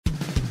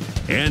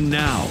And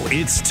now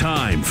it's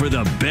time for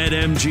the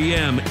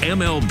BetMGM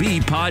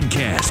MLB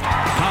podcast,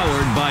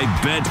 powered by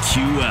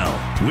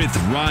BetQL, with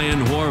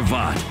Ryan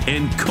Horvat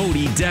and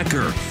Cody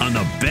Decker on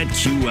the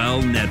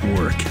BetQL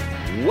network.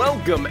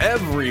 Welcome,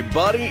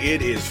 everybody.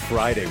 It is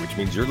Friday, which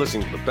means you're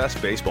listening to the best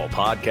baseball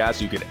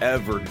podcast you could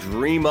ever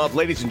dream of.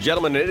 Ladies and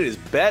gentlemen, it is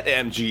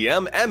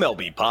BetMGM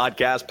MLB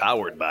podcast,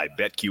 powered by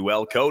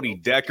BetQL. Cody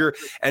Decker.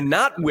 And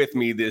not with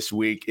me this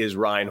week is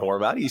Ryan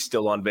Horvat. He's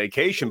still on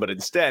vacation, but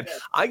instead,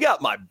 I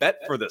got my Bet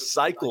for the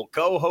Cycle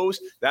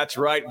co-host. That's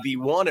right, the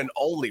one and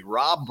only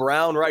Rob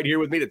Brown right here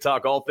with me to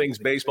talk all things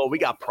baseball. We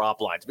got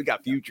prop lines, we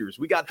got futures,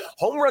 we got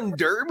home run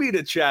derby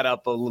to chat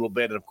up a little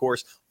bit, and of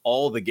course,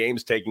 all the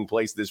games taking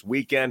place this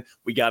weekend.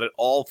 We got it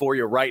all for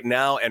you right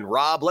now. And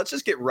Rob, let's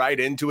just get right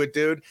into it,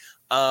 dude.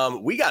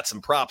 We got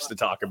some props to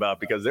talk about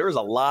because there is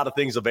a lot of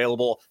things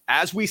available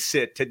as we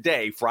sit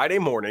today, Friday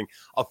morning,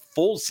 a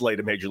full slate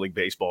of Major League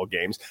Baseball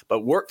games.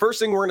 But first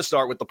thing, we're going to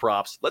start with the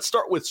props. Let's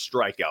start with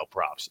strikeout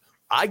props.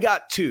 I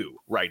got two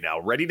right now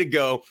ready to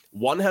go.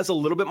 One has a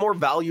little bit more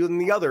value than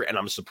the other, and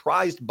I'm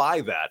surprised by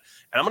that.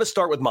 And I'm going to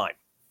start with mine.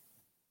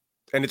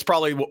 And it's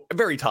probably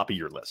very top of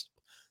your list.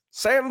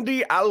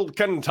 Sandy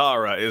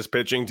Alcantara is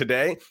pitching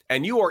today,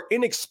 and you are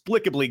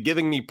inexplicably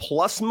giving me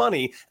plus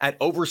money at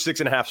over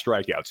 6.5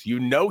 strikeouts. You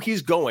know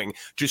he's going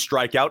to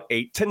strike out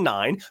 8 to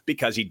 9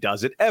 because he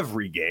does it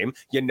every game.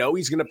 You know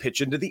he's going to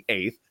pitch into the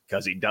 8th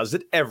because he does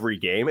it every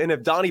game. And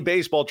if Donnie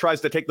Baseball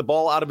tries to take the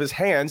ball out of his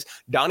hands,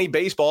 Donnie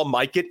Baseball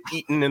might get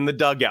eaten in the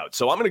dugout.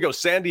 So I'm going to go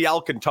Sandy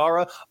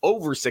Alcantara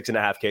over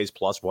 6.5 Ks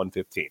plus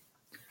 115.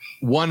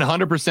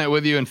 100%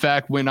 with you. In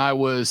fact, when I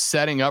was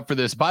setting up for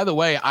this, by the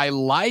way, I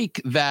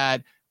like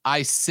that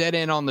I set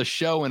in on the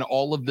show and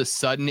all of the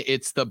sudden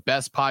it's the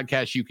best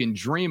podcast you can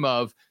dream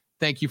of.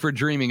 Thank you for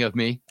dreaming of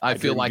me. I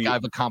feel like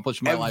I've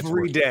accomplished my life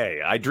every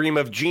day. I dream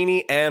of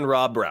Jeannie and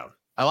Rob Brown.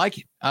 I like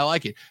it. I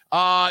like it.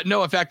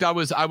 No, in fact, I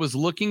was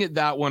looking at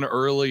that one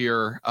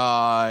earlier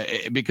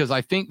because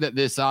I think that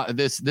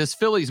this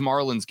Phillies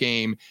Marlins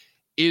game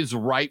is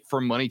ripe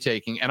for money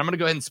taking. And I'm going to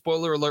go ahead and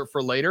spoiler alert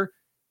for later.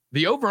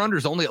 The over-under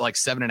is only at like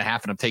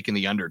 7.5, and I'm taking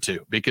the under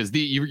too because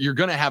you're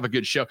going to have a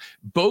good show.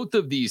 Both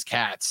of these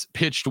cats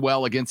pitched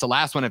well against the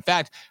last one. In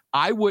fact,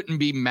 I wouldn't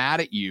be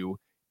mad at you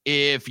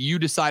if you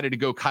decided to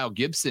go Kyle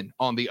Gibson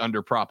on the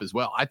under prop as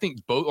well. I think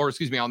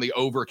on the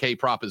over K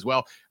prop as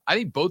well. I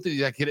think both of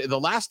these, the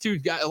last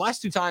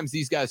two times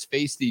these guys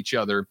faced each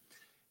other,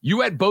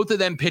 you had both of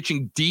them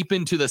pitching deep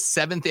into the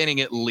 7th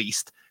inning at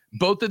least.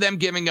 Both of them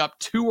giving up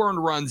 2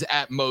 earned runs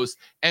at most,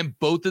 and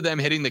both of them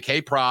hitting the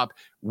K prop.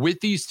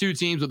 With these two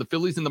teams, with the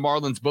Phillies and the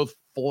Marlins both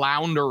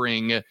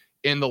floundering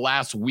in the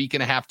last week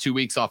and a half, 2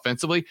 weeks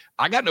offensively,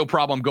 I got no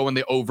problem going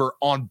the over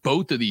on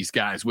both of these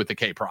guys with the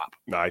K prop.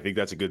 I think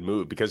that's a good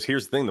move because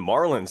here's the thing. The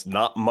Marlins,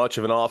 not much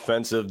of an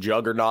offensive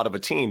juggernaut of a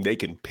team. They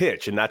can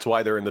pitch, and that's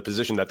why they're in the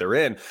position that they're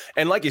in.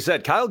 And like you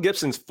said, Kyle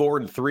Gibson's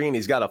 4-3, and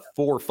he's got a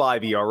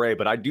 4.5 ERA,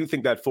 but I do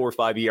think that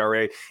 4.5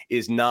 ERA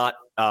is not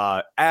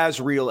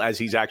as real as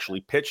he's actually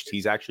pitched.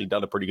 He's actually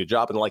done a pretty good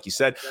job. And like you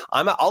said,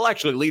 I'll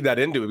actually lead that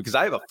into it because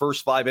I have a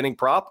first 5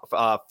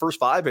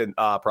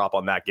 prop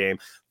on that game.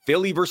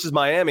 Philly versus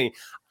Miami.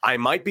 I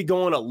might be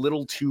going a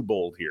little too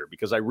bold here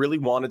because I really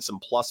wanted some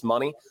plus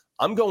money.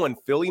 I'm going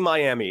Philly,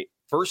 Miami,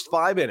 first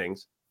 5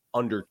 innings,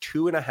 under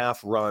 2.5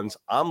 runs.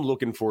 I'm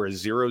looking for a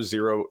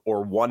 0-0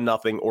 or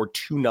 1-0 or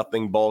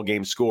 2-0 ball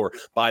game score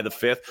by the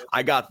 5th.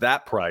 I got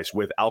that price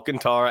with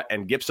Alcantara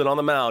and Gibson on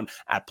the mound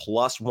at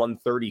plus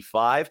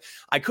 135.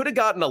 I could have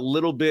gotten a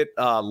little bit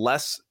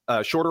less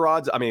shorter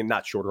odds. I mean,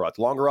 not shorter odds,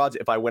 longer odds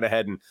if I went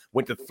ahead and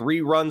went to 3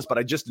 runs, but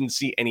I just didn't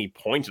see any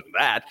point in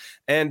that.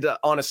 And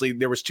honestly,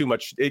 there was too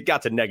much. It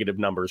got to negative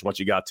numbers once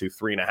you got to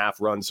 3.5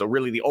 runs. So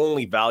really the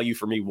only value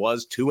for me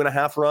was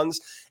 2.5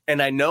 runs.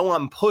 And I know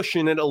I'm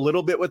pushing it a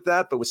little bit with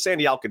that, but with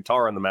Sandy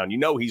Alcantara on the mound, you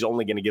know he's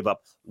only going to give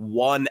up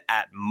 1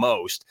 at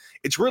most.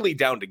 It's really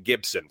down to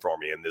Gibson for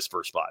me in this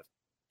first 5.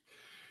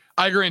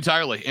 I agree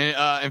entirely.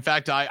 In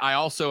fact, I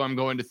also am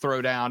going to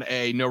throw down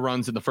a no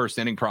runs in the first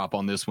inning prop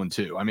on this one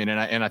too. I mean,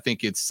 and I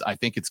think it's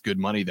good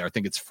money there. I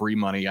think it's free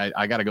money.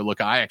 I got to go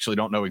look. I actually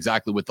don't know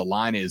exactly what the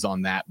line is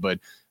on that, but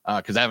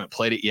because I haven't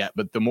played it yet.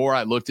 But the more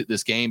I looked at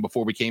this game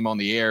before we came on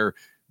the air,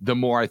 the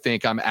more I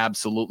think I'm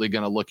absolutely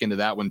going to look into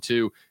that one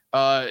too.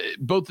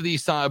 Both of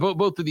these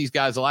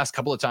guys, the last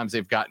couple of times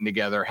they've gotten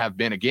together have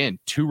been, again,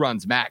 2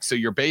 runs max. So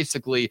you're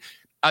basically,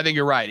 I think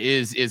you're right.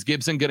 Is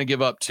Gibson going to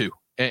give up 2?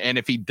 And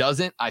if he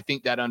doesn't, I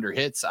think that under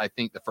hits. I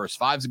think the first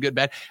 5 is a good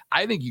bet.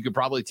 I think you could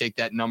probably take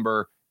that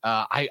number.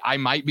 I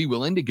might be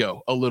willing to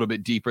go a little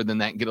bit deeper than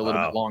that and get a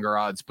little bit longer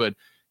odds, but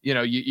you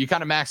know, you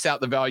kind of max out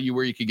the value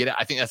where you could get it.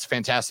 I think that's a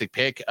fantastic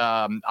pick.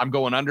 I'm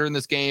going under in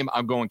this game.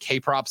 I'm going K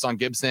props on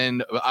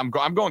Gibson. I'm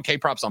going K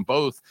props on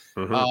both.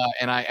 Mm-hmm.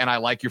 And I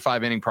like your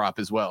 5 inning prop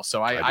as well.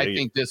 So I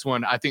think this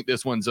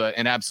one's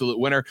an absolute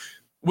winner.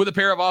 With a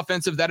pair of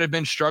offensive that have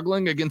been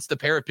struggling against a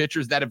pair of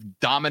pitchers that have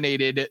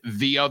dominated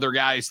the other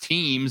guys'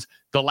 teams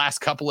the last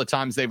couple of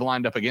times they've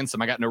lined up against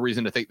them. I got no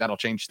reason to think that'll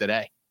change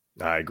today.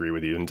 I agree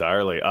with you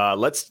entirely.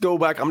 Let's go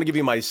back. I'm going to give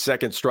you my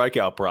second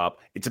strikeout prop.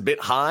 It's a bit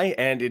high,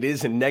 and it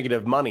is in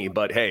negative money,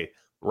 but hey,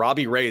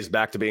 Robbie Ray is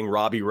back to being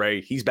Robbie Ray.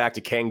 He's back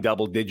to carrying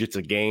double digits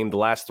a game. The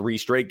last 3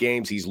 straight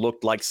games, he's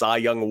looked like Cy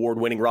Young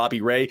Award-winning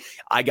Robbie Ray.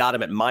 I got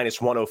him at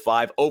minus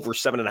 105, over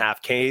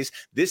 7.5 Ks.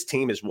 This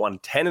team has won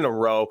 10 in a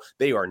row.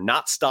 They are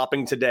not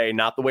stopping today,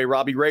 not the way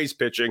Robbie Ray's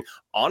pitching.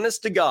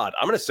 Honest to God,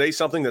 I'm going to say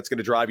something that's going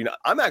to drive you nuts.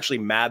 I'm actually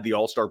mad the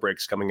All-Star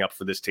break's coming up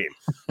for this team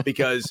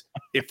because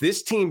if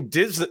this team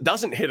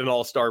doesn't hit an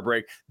All-Star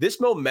break,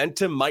 this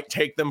momentum might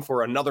take them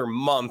for another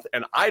month,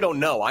 and I don't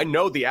know. I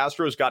know the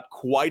Astros got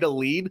quite a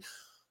lead,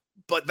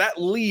 but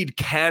that lead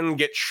can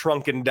get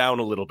shrunken down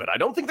a little bit. I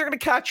don't think they're going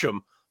to catch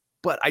them,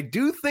 but I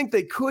do think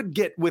they could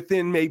get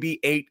within maybe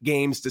 8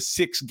 games to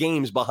 6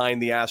 games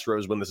behind the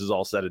Astros when this is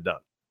all said and done.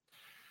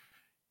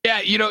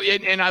 Yeah, you know,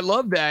 and I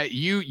love that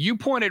you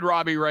pointed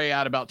Robbie Ray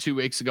out about 2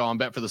 weeks ago on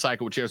Bet for the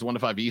Cycle, which airs 1 to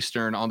 5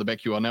 Eastern on the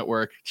BetQL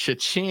network.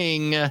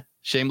 Cha-ching.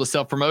 Shameless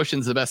self-promotion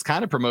is the best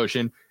kind of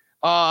promotion.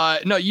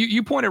 No,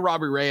 you pointed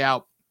Robbie Ray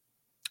out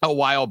a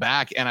while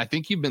back, and I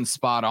think you've been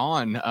spot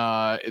on.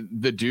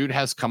 The dude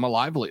has come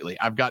alive lately.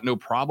 I've got no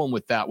problem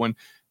with that one.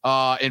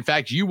 In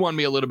fact, you won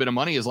me a little bit of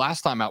money his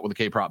last time out with a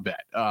K-prop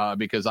bet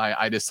because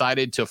I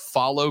decided to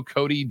follow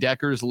Cody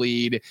Decker's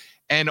lead,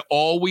 and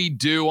all we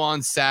do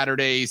on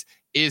Saturdays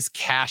is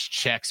cash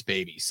checks,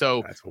 baby.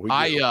 So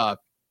I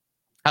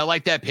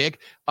like that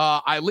pick.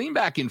 I lean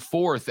back and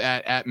forth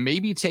at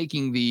maybe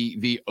taking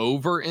the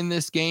over in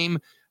this game.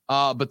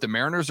 But the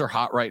Mariners are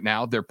hot right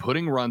now. They're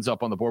putting runs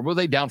up on the board. Well,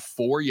 they down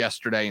 4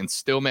 yesterday and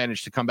still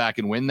managed to come back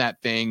and win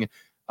that thing.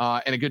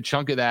 And a good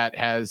chunk of that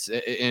has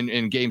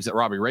in games that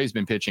Robbie Ray's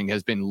been pitching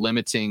has been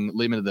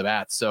limited the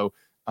bats. So,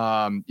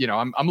 I'm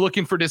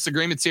looking for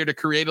disagreements here to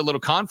create a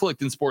little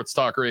conflict in sports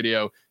talk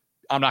radio.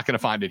 I'm not going to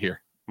find it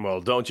here.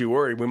 Well, don't you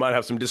worry. We might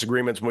have some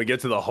disagreements when we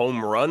get to the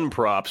home run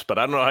props, but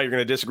I don't know how you're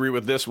going to disagree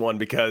with this one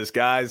because,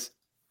 guys,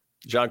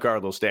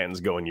 Giancarlo Stanton's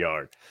going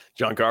yard.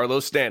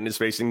 Giancarlo Stanton is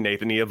facing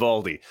Nathan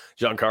Eovaldi.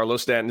 Giancarlo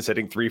Stanton is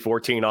hitting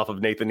 .314 off of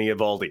Nathan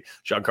Eovaldi.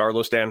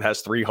 Giancarlo Stanton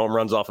has 3 home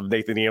runs off of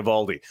Nathan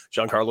Eovaldi.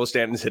 Giancarlo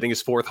Stanton is hitting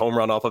his 4th home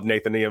run off of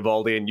Nathan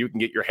Eovaldi, and you can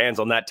get your hands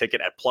on that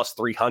ticket at plus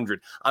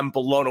 300. I'm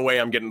blown away.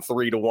 I'm getting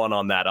 3-1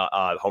 on that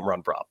home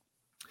run prop.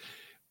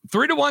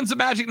 3-1's the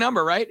magic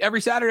number, right? Every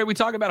Saturday we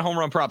talk about home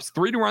run props.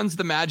 3-1's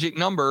the magic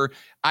number.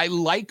 I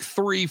like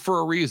 3 for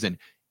a reason.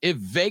 If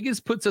Vegas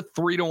puts a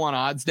 3-1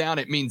 odds down,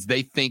 it means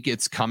they think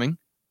it's coming,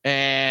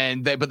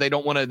 but they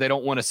don't want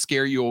to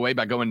scare you away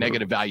by going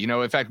negative value. You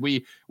know, in fact,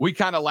 we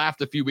kind of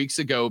laughed a few weeks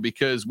ago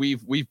because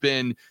we've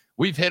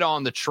hit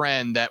on the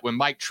trend that when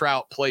Mike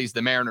Trout plays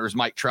the Mariners,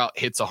 Mike Trout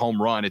hits a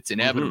home run. It's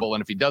inevitable,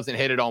 and if he doesn't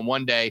hit it on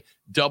one day,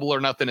 double or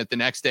nothing at the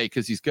next day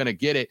because he's going to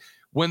get it.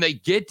 When they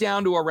get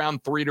down to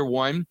around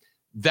 3-1.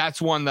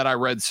 That's one that I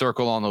red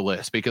circle on the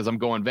list because I'm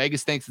going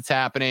Vegas thinks it's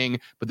happening,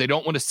 but they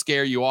don't want to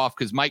scare you off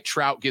because Mike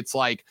Trout gets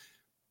like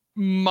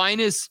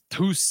minus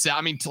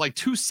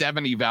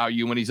 270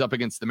 value when he's up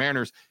against the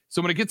Mariners.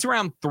 So when it gets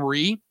around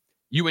 3,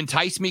 you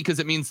entice me because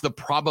it means the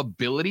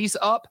probability's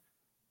up,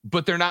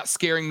 but they're not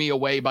scaring me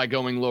away by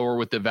going lower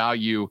with the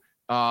value.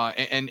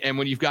 And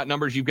when you've got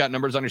numbers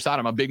on your side.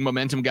 I'm a big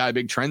momentum guy,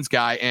 big trends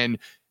guy, and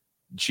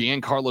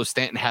Giancarlo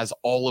Stanton has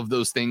all of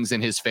those things in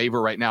his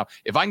favor right now.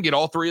 If I can get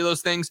all 3 of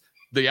those things,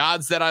 the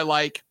odds that I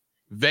like,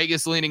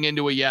 Vegas leaning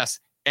into a yes,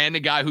 and a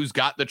guy who's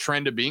got the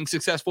trend of being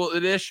successful at the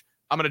dish,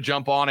 I'm going to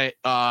jump on it.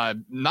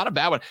 Not a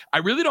bad one. I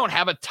really don't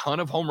have a ton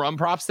of home run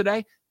props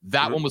today.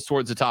 That one was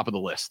towards the top of the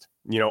list.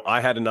 You know, I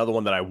had another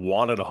one that I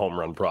wanted a home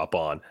run prop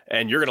on,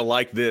 and you're going to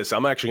like this.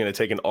 I'm actually going to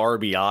take an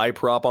RBI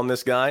prop on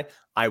this guy.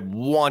 I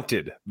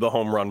wanted the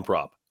home run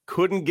prop.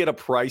 Couldn't get a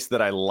price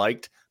that I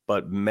liked,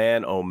 but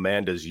man, oh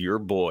man, does your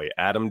boy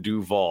Adam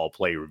Duvall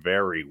play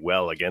very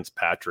well against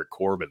Patrick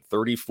Corbin.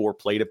 34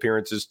 plate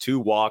appearances, 2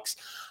 walks.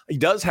 He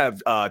does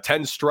have 10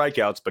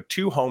 strikeouts, but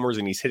 2 homers,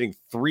 and he's hitting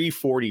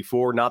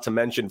 .344, not to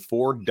mention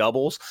 4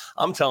 doubles.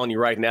 I'm telling you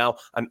right now,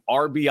 an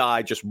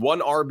RBI, just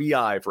 1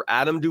 RBI for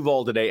Adam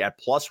Duvall today at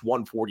plus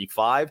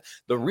 145.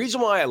 The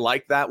reason why I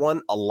like that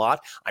one a lot,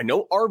 I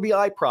know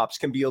RBI props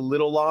can be a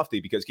little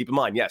lofty because keep in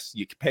mind, yes,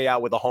 you can pay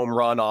out with a home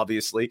run,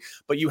 obviously,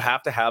 but you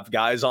have to have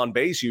guys on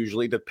base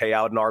usually to pay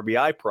out an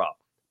RBI prop.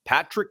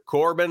 Patrick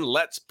Corbin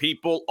lets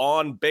people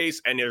on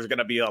base, and there's going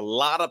to be a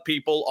lot of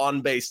people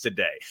on base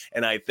today.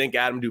 And I think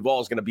Adam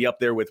Duvall is going to be up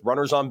there with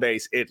runners on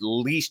base at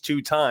least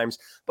 2 times.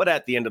 But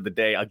at the end of the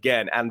day,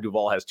 again, Adam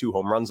Duvall has 2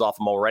 home runs off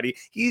him already.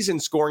 He's in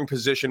scoring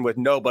position with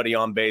nobody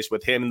on base,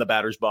 with him in the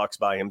batter's box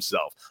by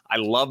himself. I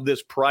love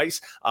this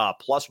price,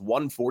 plus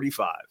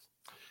 145.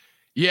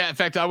 Yeah, in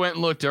fact, I went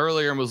and looked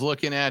earlier and was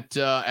looking at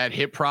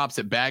hit props,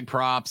 at bag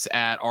props,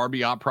 at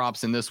RBI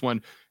props in this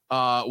one.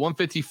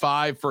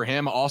 155 for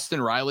him.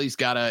 Austin Riley's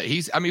got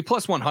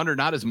plus 100,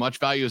 not as much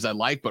value as I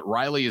like, but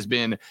Riley has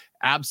been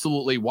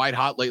absolutely white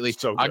hot lately.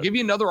 So I'll give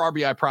you another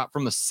RBI prop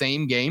from the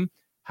same game.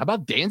 How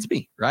about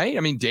Dansby, right? I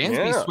mean,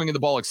 Dansby's swinging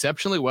the ball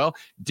exceptionally well.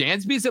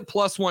 Dansby's at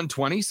plus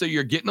 120, so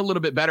you're getting a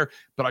little bit better,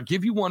 but I'll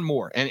give you one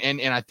more. And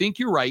I think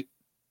you're right.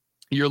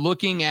 You're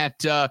looking at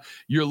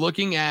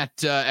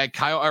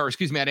Kyle, or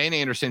excuse me, at Andy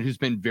Anderson, who's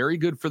been very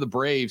good for the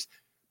Braves.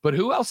 But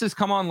who else has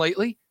come on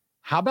lately?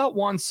 How about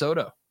Juan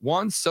Soto?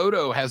 Juan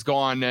Soto has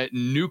gone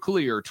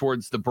nuclear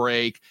towards the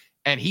break,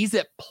 and he's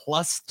at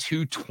plus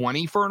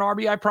 220 for an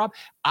RBI prop.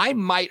 I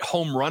might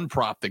home run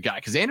prop the guy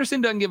because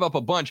Anderson doesn't give up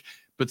a bunch,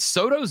 but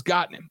Soto's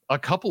gotten him a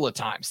couple of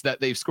times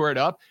that they've squared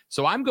up.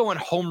 So I'm going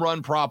home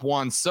run prop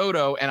Juan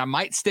Soto, and I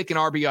might stick an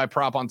RBI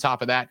prop on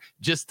top of that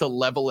just to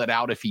level it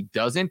out if he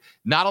doesn't.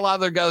 Not a lot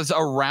of their guys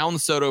around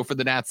Soto for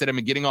the Nats that have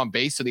been getting on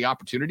base, so the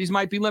opportunities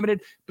might be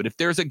limited. But if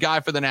there's a guy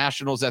for the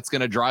Nationals that's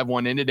going to drive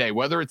one in today,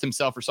 whether it's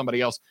himself or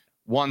somebody else,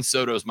 Juan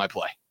Soto's my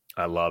play.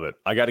 I love it.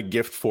 I got a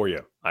gift for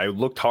you. I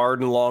looked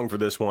hard and long for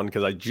this one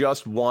because I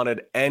just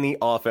wanted any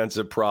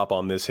offensive prop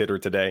on this hitter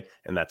today,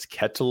 and that's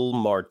Ketel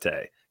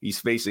Marte. He's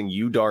facing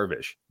Yu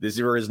Darvish. These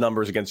are his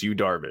numbers against Yu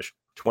Darvish.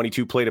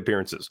 22 plate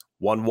appearances,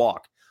 1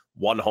 walk,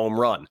 1 home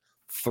run,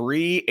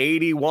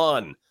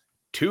 381,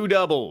 2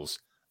 doubles.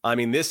 I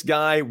mean, this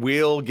guy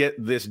will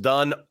get this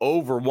done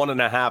over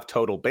 1.5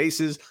 total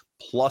bases,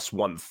 plus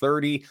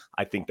 130.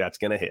 I think that's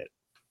going to hit.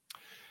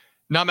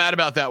 Not mad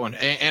about that one.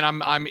 And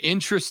I'm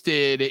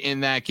interested in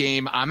that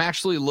game. I'm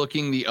actually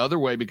looking the other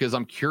way because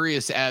I'm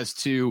curious as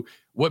to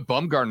what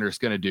Bumgarner's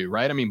going to do,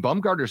 right? I mean,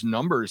 Bumgarner's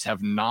numbers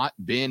have not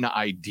been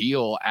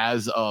ideal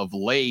as of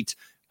late.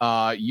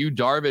 Yu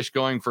Darvish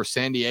going for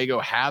San Diego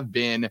have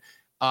been.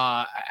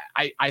 I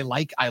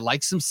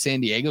like some San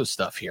Diego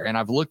stuff here, and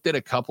I've looked at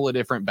a couple of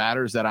different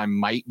batters that I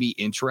might be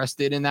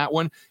interested in that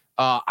one.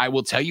 I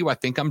will tell you, I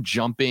think I'm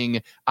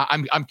jumping.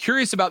 I'm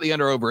curious about the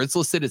under over. It's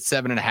listed at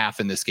 7.5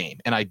 in this game,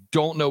 and I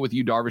don't know with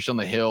Yu Darvish on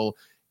the hill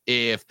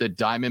if the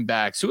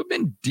Diamondbacks, who have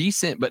been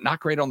decent but not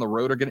great on the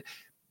road, are going to.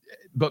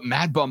 But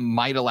Mad Bum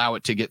might allow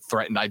it to get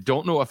threatened. I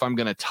don't know if I'm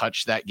going to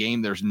touch that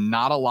game. There's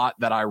not a lot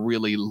that I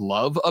really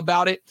love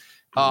about it.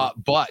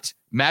 But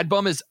Mad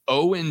Bum is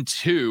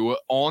 0-2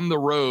 on the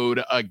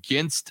road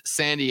against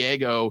San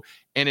Diego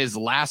in his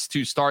last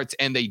 2 starts,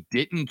 and they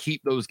didn't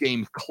keep those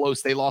games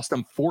close. They lost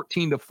them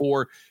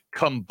 14-4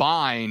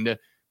 combined.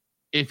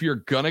 If you're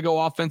going to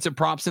go offensive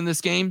props in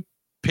this game,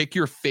 pick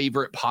your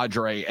favorite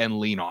Padre and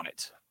lean on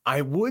it.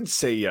 I would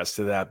say yes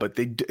to that, but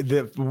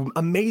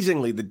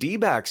amazingly, the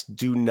D-backs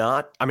do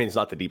not. I mean, it's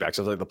not the D-backs.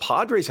 I was like, the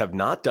Padres have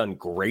not done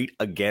great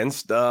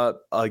against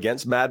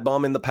Mad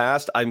Bum in the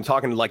past. I'm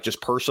talking like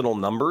just personal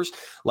numbers.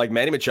 Like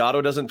Manny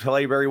Machado doesn't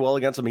play very well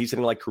against them. He's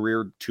hitting like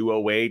career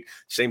 208.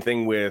 Same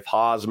thing with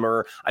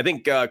Hosmer. I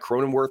think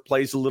Cronenworth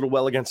plays a little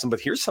well against them. But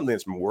here's something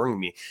that's been worrying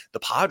me: the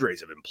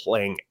Padres have been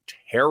playing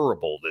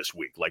terrible this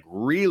week, like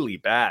really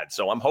bad.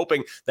 So I'm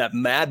hoping that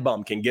Mad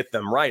Bum can get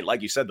them right.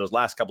 Like you said, those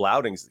last couple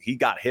outings, he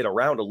got hit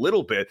around a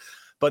little bit,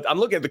 but I'm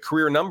looking at the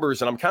career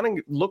numbers and I'm kind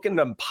of looking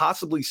to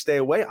possibly stay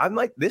away. I'm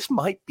like, this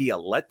might be a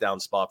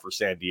letdown spot for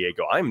San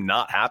Diego. I'm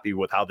not happy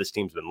with how this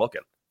team's been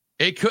looking.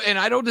 It could, and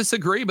I don't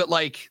disagree, but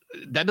like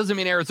that doesn't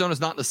mean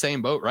Arizona's not in the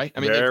same boat, right? I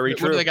mean,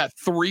 they got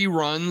 3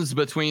 runs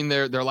between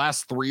their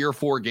last 3 or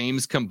 4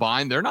 games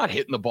combined. They're not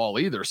hitting the ball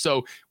either.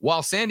 So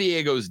while San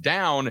Diego's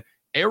down,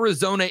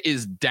 Arizona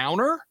is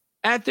downer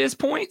at this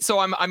point. So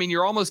I mean,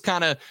 you're almost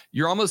kind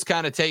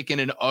of taking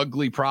an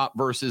ugly prop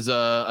versus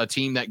a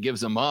team that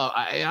gives them up.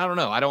 I don't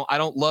know. I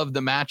don't love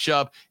the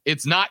matchup.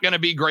 It's not going to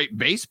be great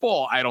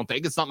baseball. I don't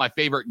think it's not my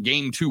favorite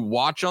game to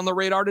watch on the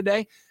radar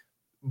today,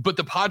 but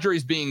the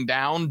Padres being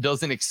down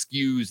doesn't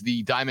excuse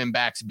the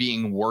Diamondbacks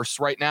being worse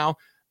right now.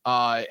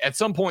 At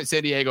some point,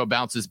 San Diego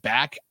bounces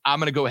back. I'm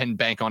going to go ahead and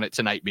bank on it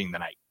tonight being the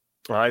night.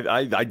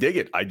 I dig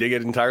it. I dig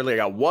it entirely. I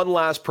got one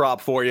last prop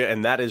for you,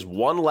 and that is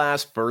one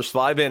last first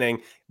 5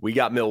 inning. We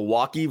got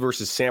Milwaukee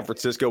versus San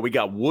Francisco. We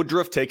got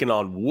Woodruff taking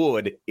on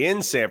Wood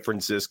in San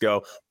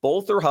Francisco.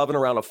 Both are hovering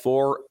around a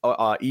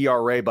 4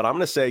 ERA, but I'm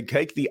going to say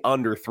take the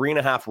under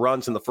 3.5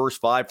 runs in the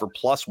first 5 for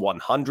plus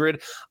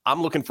 100.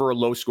 I'm looking for a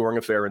low-scoring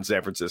affair in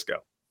San Francisco.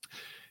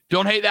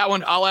 Don't hate that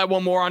one. I'll add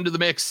one more onto the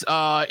mix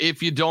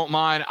if you don't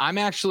mind. I'm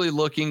actually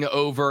looking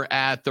over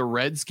at the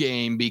Reds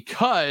game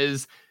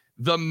because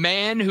the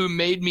man who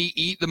made me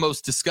eat the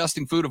most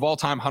disgusting food of all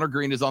time, Hunter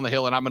Green, is on the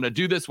hill, and I'm going to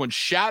do this one.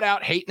 Shout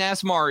out Hating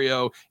Ass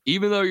Mario.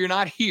 Even though you're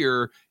not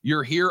here,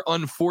 you're here,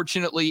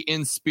 unfortunately,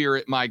 in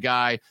spirit, my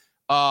guy.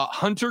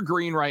 Hunter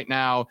Green right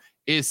now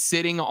is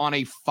sitting on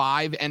a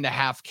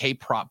 5.5K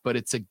prop, but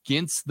it's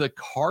against the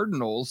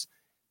Cardinals.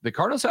 The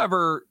Cardinals,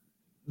 however,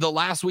 the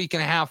last week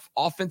and a half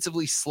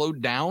offensively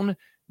slowed down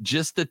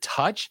just a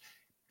touch.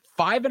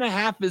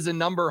 5.5 is a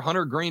number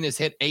Hunter Green has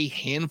hit a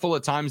handful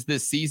of times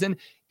this season.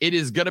 It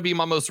is going to be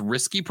my most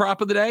risky prop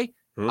of the day.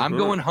 Mm-hmm. I'm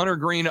going Hunter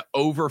Green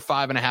over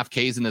 5.5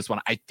 Ks in this one.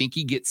 I think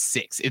he gets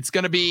 6. It's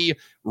going to be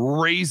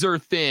razor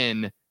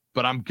thin,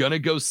 but I'm going to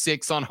go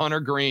 6 on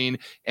Hunter Green.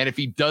 And if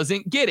he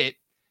doesn't get it,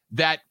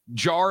 that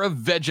jar of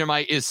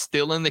Vegemite is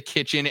still in the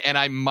kitchen, and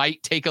I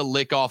might take a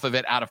lick off of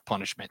it out of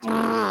punishment.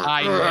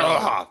 I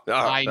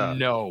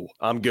know.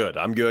 I'm good.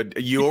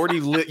 You already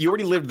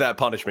lived that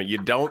punishment. You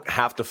don't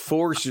have to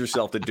force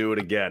yourself to do it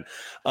again.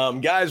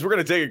 Guys, we're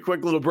going to take a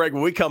quick little break.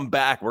 When we come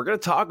back, we're going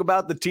to talk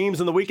about the teams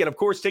in the weekend. Of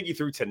course, take you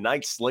through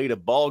tonight's slate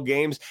of ball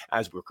games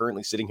as we're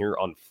currently sitting here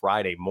on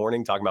Friday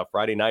morning, talking about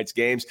Friday night's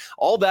games.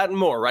 All that and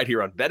more right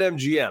here on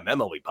BetMGM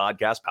MLB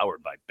Podcast,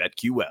 powered by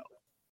BetQL.